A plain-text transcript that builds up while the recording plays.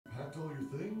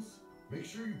Make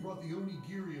sure you brought the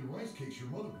onigiri and rice cakes your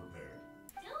mother prepared.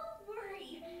 Don't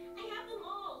worry, I have them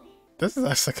all. This is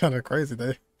actually kind of crazy.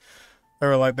 They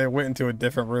were like they went into a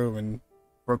different room and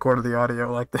recorded the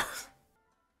audio like this.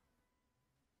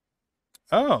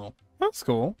 Oh, that's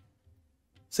cool.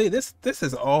 See, this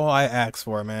is all I asked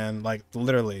for, man. Like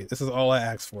literally, this is all I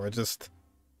asked for. Just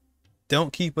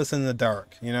don't keep us in the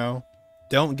dark, you know?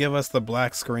 Don't give us the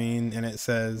black screen and it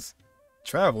says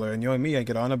Traveler and Yoimiya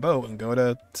get on a boat and go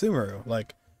to Sumeru.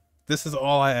 Like, this is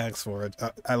all I asked for.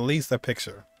 At least a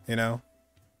picture, you know?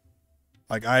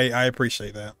 Like, I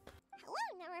appreciate that.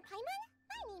 Hello, Paimon.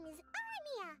 My name is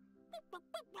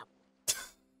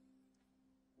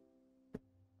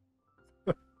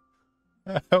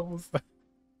Yoimiya. That was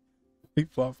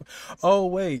oh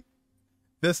wait,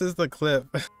 this is the clip.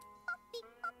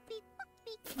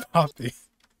 Poppy,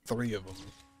 3 of them.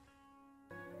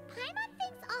 Paimon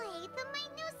thinks all Hatham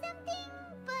might know something,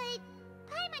 but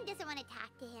Paimon doesn't want to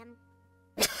talk to him.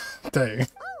 Dang.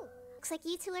 Oh, looks like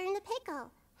you two are in the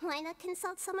pickle. Why not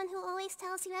consult someone who always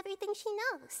tells you everything she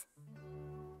knows?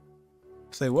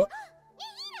 Say what?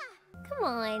 Yahida! Come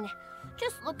on,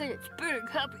 just look at its big,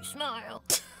 happy smile.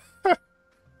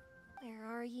 Where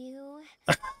are you?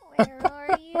 Where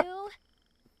are you?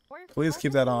 Please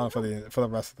keep that on for the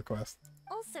rest of the quest.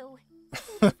 Also,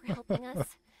 thank you for helping us.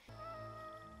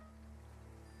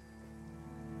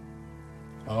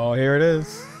 Oh, here it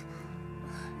is.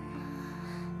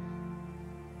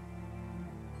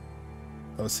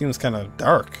 Oh, it seems kind of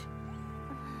dark.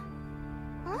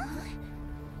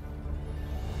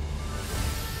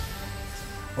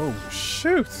 Oh,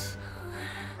 shoot.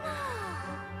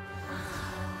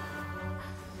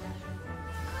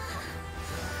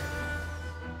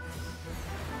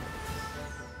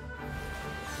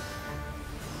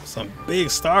 Some big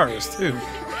stars, too.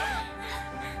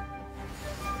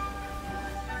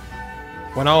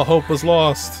 When all hope was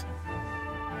lost.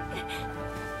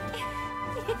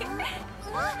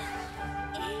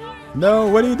 No,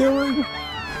 what are you doing?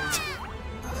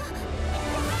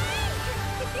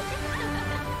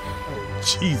 Oh,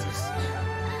 Jesus.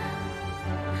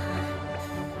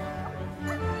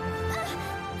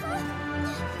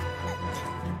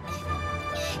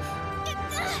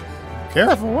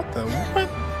 Careful, what the what?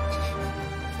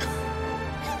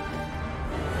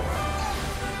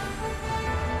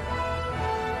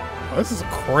 Oh, this is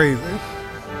crazy.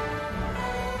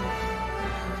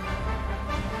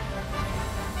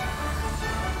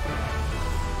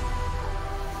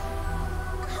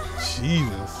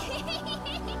 Jesus.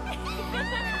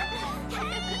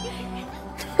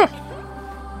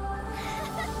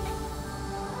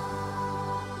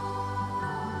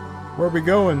 Where are we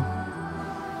going?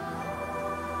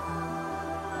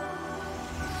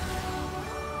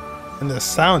 And the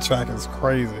soundtrack is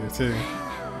crazy too.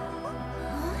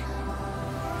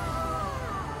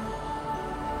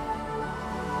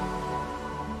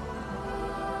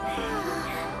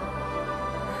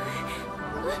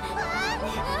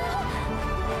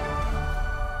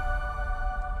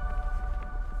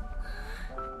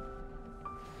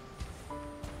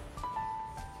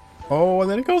 Oh,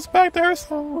 and then it goes back to her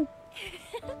song.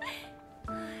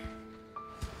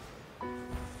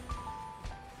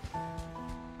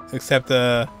 Except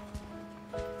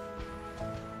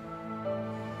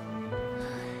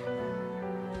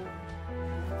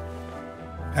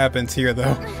happens here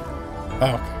though.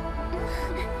 Oh,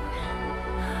 okay.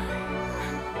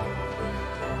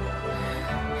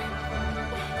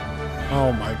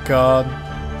 Oh my God.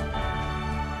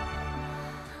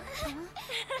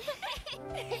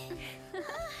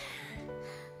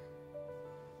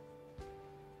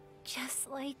 Just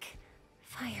like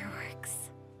fireworks.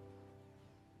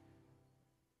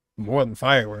 More than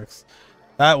fireworks.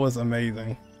 That was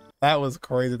amazing. That was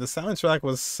crazy. The soundtrack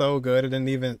was so good. It didn't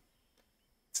even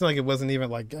seem like it wasn't even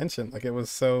like Genshin. Like it was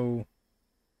so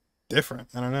different.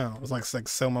 I don't know. It was like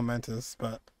so momentous.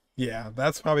 But yeah,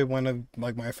 that's probably one of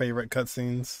like my favorite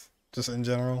cutscenes just in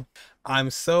general. I'm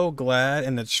so glad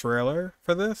in the trailer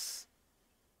for this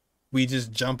we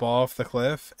just jump off the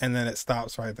cliff and then it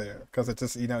stops right there because it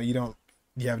just, you know,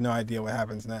 you have no idea what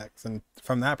happens next. And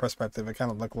from that perspective, it kind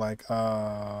of looked like,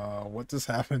 what just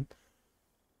happened?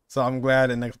 So I'm glad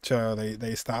in the trailer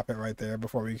they stop it right there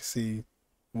before we see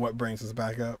what brings us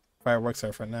back up. Fireworks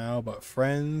are for now, but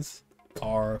friends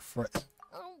are for...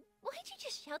 Oh, why'd you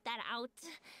just shout that out?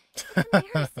 It's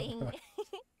embarrassing.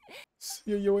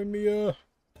 See you, Yoimiya.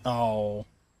 Oh,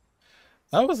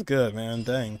 that was good, man.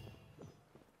 Dang.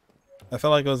 I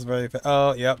felt like it was very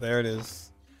oh, yep, there it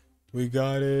is. We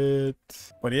got it.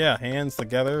 But yeah, hands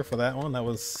together for that one. That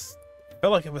was... I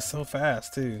felt like it was so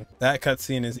fast, too. That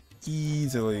cutscene is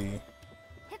easily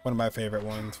one of my favorite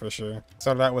ones for sure.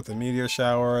 Started out with the meteor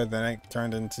shower, then it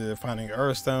turned into finding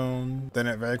Earthstone, then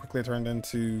it very quickly turned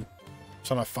into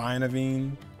trying to find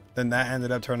Avine. Then that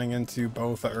ended up turning into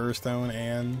both the Earthstone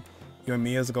and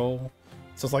Yoimiya's goal.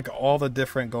 So it's like all the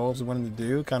different goals we wanted to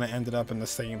do kind of ended up in the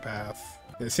same path.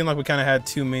 It seemed like we kind of had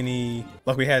too many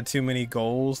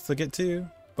goals to get to,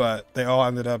 but they all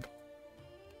ended up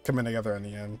coming together in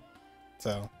the end.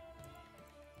 So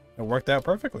it worked out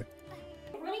perfectly.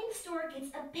 Running the store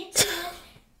gets a bit too much.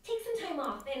 Take some time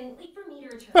off and wait for me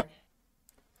to return.